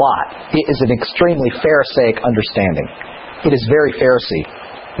says it a lot. It is an extremely Pharisaic understanding. It is very Pharisee,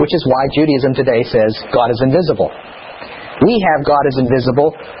 which is why Judaism today says God is invisible. We have God as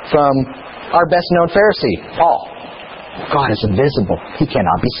invisible from our best-known Pharisee, Paul. God is invisible. He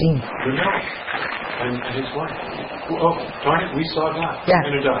cannot be seen. We know. And his wife. Oh, darn it, we saw God. Yeah.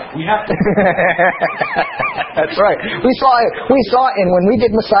 We're going to die. We have to. That's right. We saw it. And when we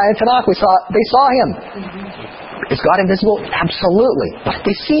did Messiah Tanakh, they saw Him. Is God invisible? Absolutely. But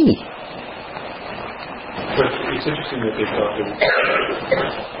they see. But it's interesting that they thought that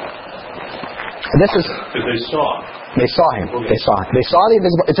because they saw. They saw Him. Okay. They saw Him. They saw the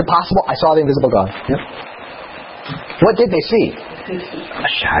invisible. It's impossible. I saw the invisible God. Yep. What did they see? A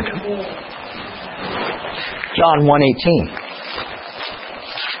shadow. John 1:18.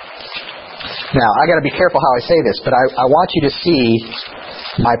 Now, I got to be careful how I say this, but I want you to see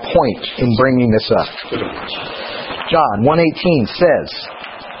my point in bringing this up. John 1:18 says,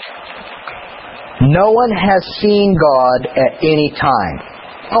 "No one has seen God at any time."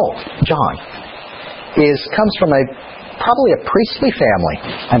 Oh, John comes from probably a priestly family.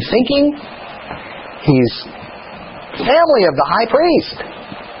 I'm thinking he's family of the high priest,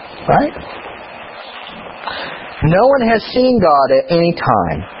 right? No one has seen God at any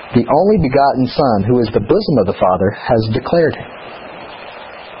time. The only begotten Son, who is the bosom of the Father, has declared Him.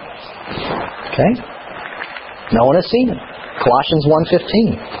 Okay? No one has seen Him. Colossians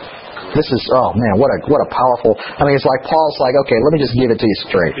 1:15. This is, oh man, what a powerful, it's like Paul's like, okay, let me just give it to you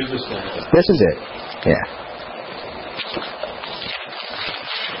straight. This is it. Yeah.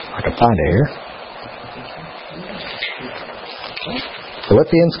 I can find it here.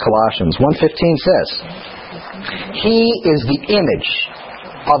 Philippians, Colossians 1:15 says, He is the image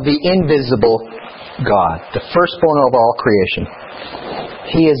of the invisible God, the firstborn of all creation.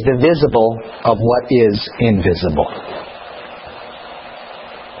 He is the visible of what is invisible.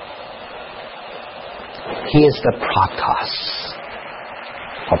 He is the protos.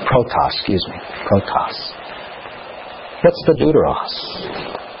 Protos. What's the deuteros?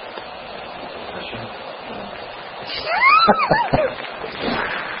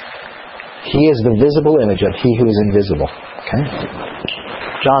 He is the visible image of He who is invisible. Okay?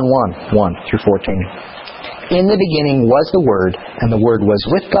 John 1:1-14. In the beginning was the Word, and the Word was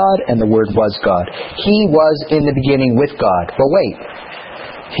with God, and the Word was God. He was in the beginning with God. But wait,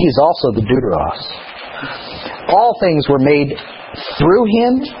 He is also the deuteros. All things were made through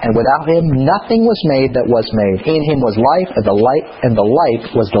Him, and without Him nothing was made that was made. In Him was life, and the light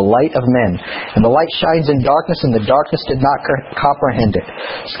was the light of men. And the light shines in darkness, and the darkness did not comprehend it.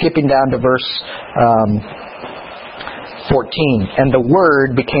 Skipping down to verse 14. And the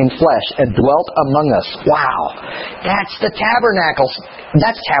Word became flesh and dwelt among us. Wow. That's the tabernacle.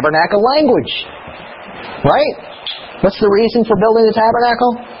 That's tabernacle language. Right? What's the reason for building the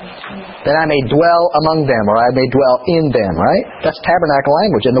tabernacle? That I may dwell among them, or I may dwell in them, right? That's tabernacle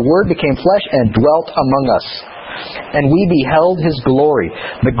language. And the Word became flesh and dwelt among us. And we beheld His glory,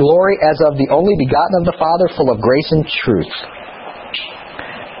 the glory as of the only begotten of the Father, full of grace and truth.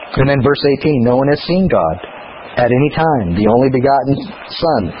 And then verse 18, no one has seen God at any time. The only begotten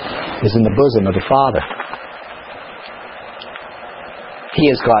Son is in the bosom of the Father. He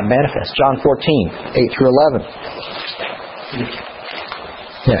is God manifest. John 14:8-11.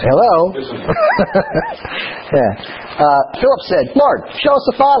 Yeah, hello. Yeah. Philip said, Lord, show us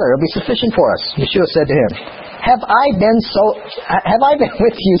the Father. It will be sufficient for us. Yeshua said to him, Have I been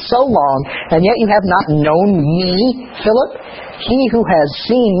with you so long, and yet you have not known me, Philip? He who has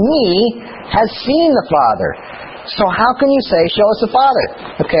seen me has seen the Father. So how can you say, show us the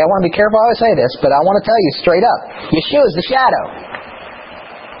Father? Okay, I want to be careful how I say this, but I want to tell you straight up. Yeshua is the shadow.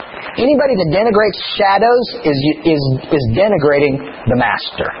 Anybody that denigrates shadows is denigrating the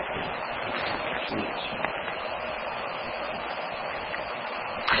Master.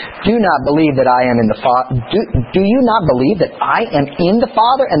 Do not believe that I am in the Father. Do you not believe that I am in the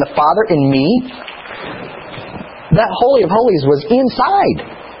Father and the Father in me? That Holy of Holies was inside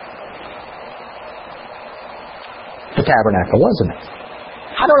the tabernacle, wasn't it?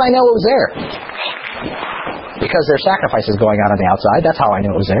 How did I know it was there? Because there's sacrifices going on the outside. That's how I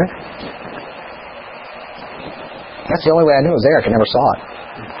knew it was there. That's the only way I knew it was there. I never saw it.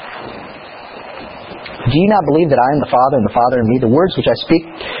 Do you not believe that I am the Father and the Father in me? The words which I speak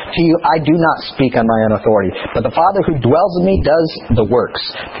to you, I do not speak on my own authority. But the Father who dwells in me does the works.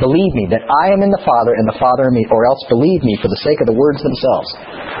 Believe me that I am in the Father and the Father in me, or else believe me for the sake of the words themselves.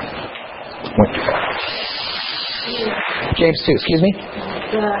 James 2, excuse me?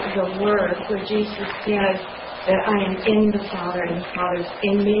 The word where Jesus says, that I am in the Father and the Father is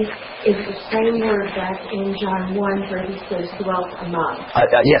in me is the same word that's in John 1 where he says dwelt among.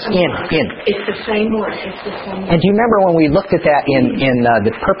 Yes, in. It's the same word. It's the same word. And do you remember when we looked at that in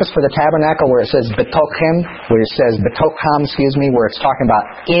the purpose for the tabernacle where it says betochem, where it says betokham, where it's talking about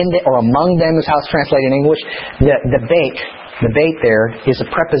in or among them is how it's translated in English? The bait there is a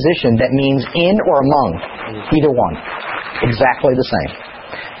preposition that means in or among, either one. Exactly the same.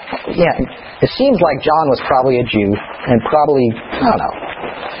 Yeah, it seems like John was probably a Jew and probably, I don't know.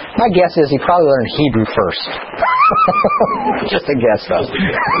 My guess is he probably learned Hebrew first. Just a guess, though.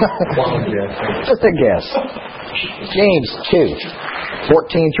 Just a guess. James 2,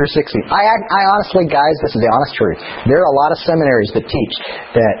 14 through 16. I honestly, guys, this is the honest truth. There are a lot of seminaries that teach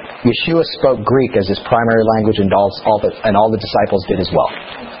that Yeshua spoke Greek as his primary language and all the disciples did as well.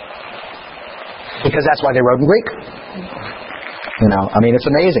 Because that's why they wrote in Greek. It's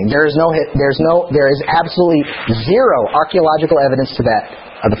amazing. There is absolutely zero archaeological evidence to that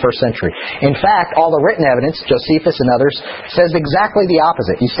of the first century. In fact, all the written evidence, Josephus and others, says exactly the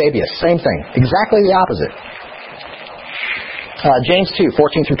opposite. Eusebius, same thing. Exactly the opposite. James 2,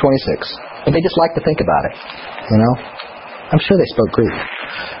 14 through 26. But they just like to think about it. I'm sure they spoke Greek.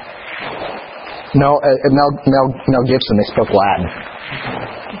 No, Mel Gibson, they spoke Latin.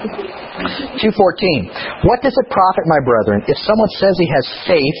 2:14. What does it profit, my brethren, if someone says he has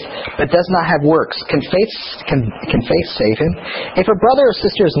faith but does not have works? Can faith save him? If a brother or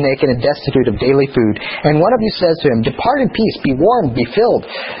sister is naked and destitute of daily food, and one of you says to him, "Depart in peace, be warmed, be filled,"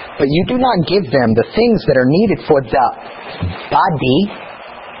 but you do not give them the things that are needed for the body,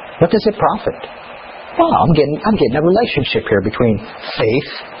 what does it profit? Well, I'm getting a relationship here between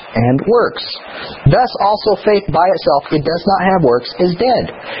faith and works. Thus also faith by itself, it does not have works, is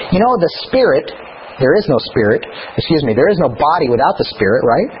dead. The Spirit, there is no Spirit, there is no body without the Spirit,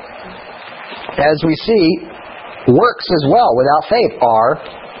 right? As we see, works as well without faith are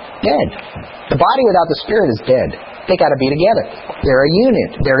dead. The body without the Spirit is dead. They got to be together. They're a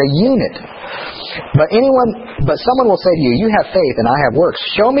unit. But someone will say to you, "You have faith and I have works.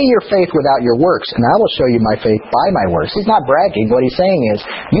 Show me your faith without your works, and I will show you my faith by my works." He's not bragging. What he's saying is,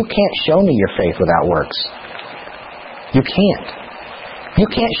 you can't show me your faith without works. You can't. You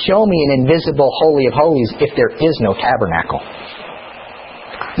can't show me an invisible Holy of Holies if there is no tabernacle.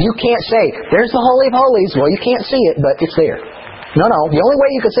 You can't say, "There's the Holy of Holies." Well, you can't see it, but it's there. No. The only way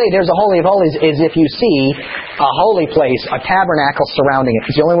you could say there's a Holy of Holies is if you see a holy place, a tabernacle surrounding it.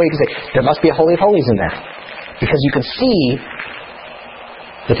 It's the only way you can say there must be a Holy of Holies in there. Because you can see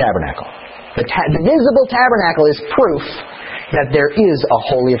the tabernacle. The visible tabernacle is proof that there is a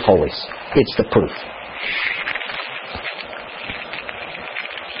Holy of Holies. It's the proof.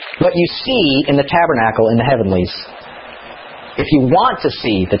 But you see in the tabernacle in the heavenlies, if you want to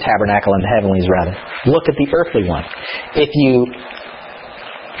see the tabernacle in the heavenlies, rather, look at the earthly one. If you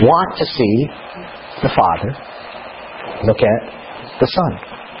want to see the Father, look at the Son.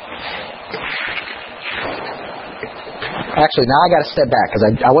 Actually, now I got to step back because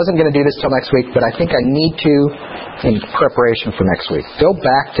I wasn't going to do this till next week, but I think I need to in preparation for next week. Go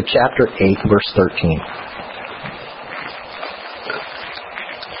back to chapter 8, verse 13.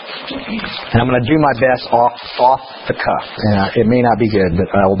 And I'm going to do my best off the cuff. It may not be good, but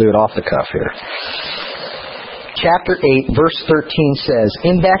I will do it off the cuff here. Chapter 8, verse 13 says,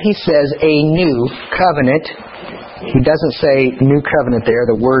 "In that he says a new covenant." He doesn't say new covenant there.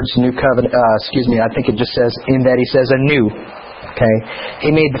 The words new covenant, I think it just says, "In that he says a new." Okay?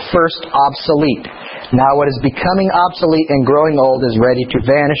 He made the first obsolete. Now what is becoming obsolete and growing old is ready to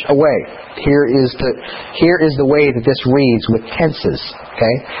vanish away. Here is the way that this reads with tenses.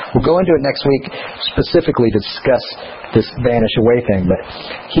 Okay? We'll go into it next week specifically to discuss this vanish away thing. But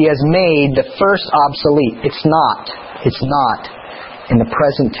he has made the first obsolete. It's not in the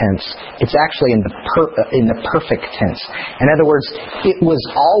present tense. It's actually in the perfect tense. In other words, it was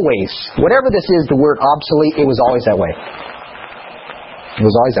always, whatever this is, the word obsolete, it was always that way. It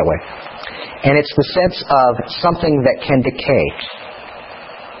was always that way. And it's the sense of something that can decay.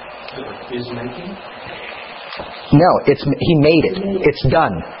 Is making? No, he made it. It's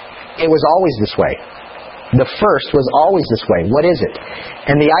done. It was always this way. The first was always this way. What is it?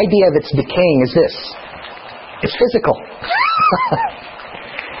 And the idea of its decaying is this. It's physical.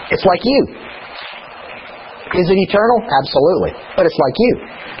 It's like you. Is it eternal? Absolutely. But it's like you.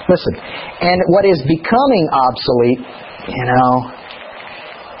 Listen. And what is becoming obsolete,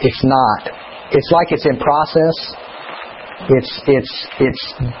 it's not. It's like it's in process. It's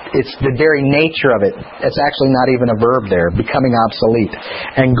the very nature of it. It's actually not even a verb there. Becoming obsolete.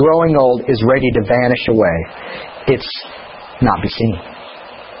 And growing old is ready to vanish away. It's not be seen.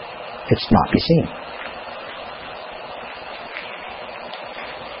 It's not be seen.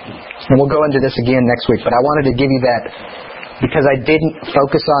 And we'll go into this again next week, but I wanted to give you that because I didn't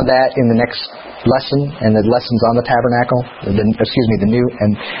focus on that in the next lesson and the lessons on the tabernacle, the new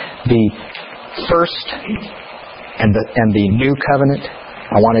and the first and the new covenant.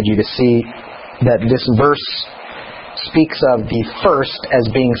 I wanted you to see that this verse speaks of the first as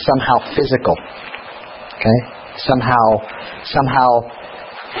being somehow physical, okay, somehow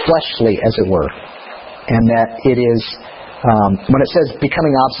fleshly, as it were, and that it is. When it says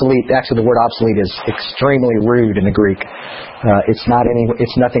becoming obsolete, actually the word obsolete is extremely rude in the Greek. It's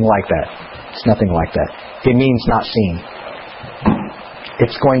nothing like that. It's nothing like that. It means not seen.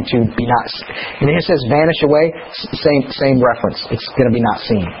 It's going to be not. And it says vanish away. Same reference. It's going to be not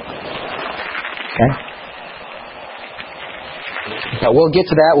seen. Okay. So we'll get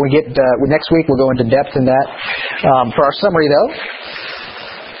to that. Next week. We'll go into depth in that. For our summary, though.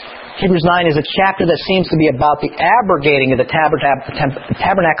 Hebrews 9 is a chapter that seems to be about the abrogating of the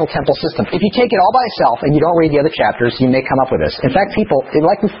tabernacle temple system. If you take it all by itself and you don't read the other chapters, you may come up with this. In fact, people,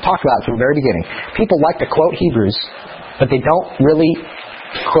 like we've talked about from the very beginning, people like to quote Hebrews, but they don't really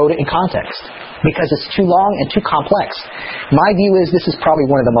quote it in context because it's too long and too complex. My view is this is probably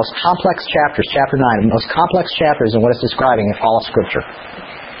one of the most complex chapters, chapter 9, the most complex chapters in what it's describing in all of Scripture.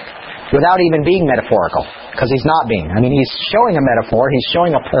 Without even being metaphorical, because he's not being. I mean, he's showing a metaphor, he's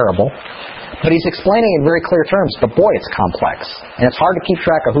showing a parable, but he's explaining in very clear terms. But boy, it's complex, and it's hard to keep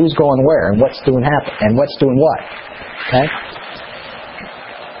track of who's going where and what's doing what. Okay.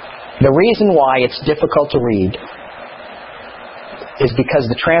 The reason why it's difficult to read is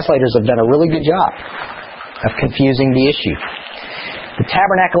because the translators have done a really good job of confusing the issue. The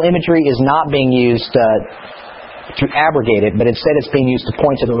tabernacle imagery is not being used to abrogate it, but instead it's being used to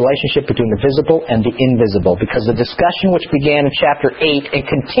point to the relationship between the visible and the invisible, because the discussion which began in chapter 8 and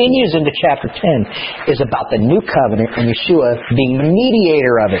continues into chapter 10 is about the new covenant and Yeshua being the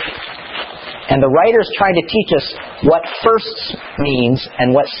mediator of it. And the writer is trying to teach us what first means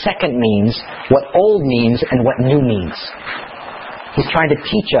and what second means, what old means and what new means. He's trying to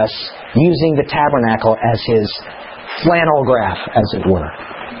teach us using the tabernacle as his flannel graph, as it were.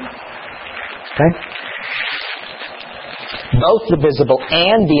 Okay? Both the visible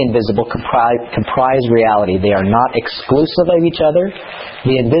and the invisible comprise reality. They are not exclusive of each other.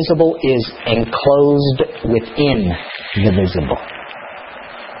 The invisible is enclosed within the visible.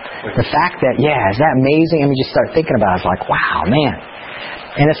 The fact that, is that amazing? I mean, just start thinking about it. It's like, wow, man.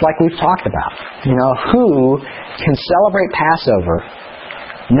 And it's like we've talked about. You know, who can celebrate Passover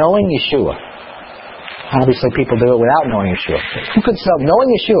knowing Yeshua? Obviously, people do it without knowing Yeshua. Knowing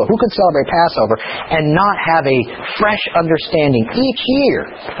Yeshua, who could celebrate Passover and not have a fresh understanding each year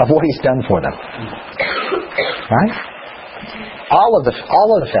of what He's done for them? Right? All of the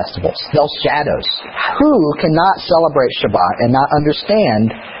festivals, those shadows. Who cannot celebrate Shabbat and not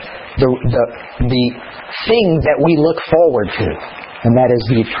understand the thing that we look forward to, and that is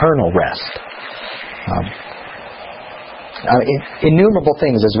the eternal rest? Innumerable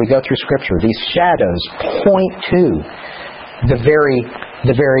things as we go through Scripture. These shadows point to the very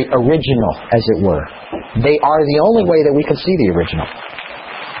original, as it were. They are the only way that we can see the original.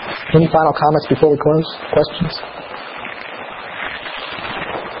 Any final comments before we close? Questions?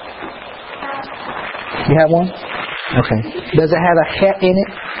 You have one? Okay. Does it have a het in it?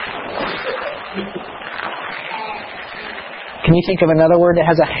 Can you think of another word that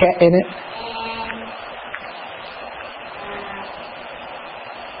has a het in it?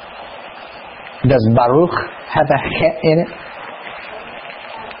 Does Baruch have a het in it?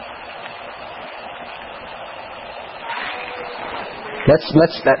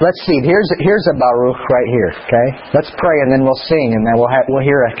 Let's see. Here's a Baruch right here. Okay. Let's pray and then we'll sing and then we'll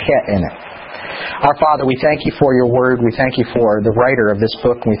hear a het in it. Our Father, we thank You for Your Word. We thank You for the writer of this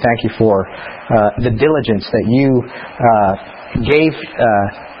book. And we thank You for the diligence that You gave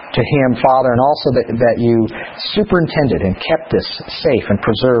to him, Father, and also that You superintended and kept this safe and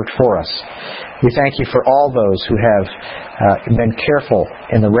preserved for us. We thank You for all those who have been careful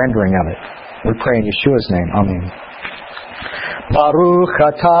in the rendering of it. We pray in Yeshua's name. Amen. Baruch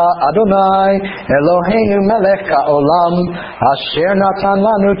atah Adonai Eloheinu melech haolam asher natan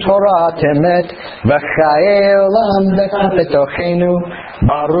lanu Torah emet v'chaye olam betochenu.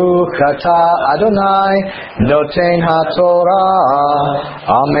 Baruch atah Adonai noten haTorah.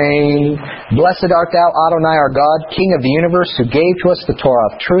 Amen. Blessed art Thou, Adonai, our God, King of the universe, who gave to us the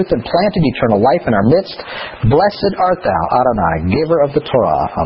Torah of truth and planted eternal life in our midst. Blessed art Thou, Adonai, giver of the Torah. Amen.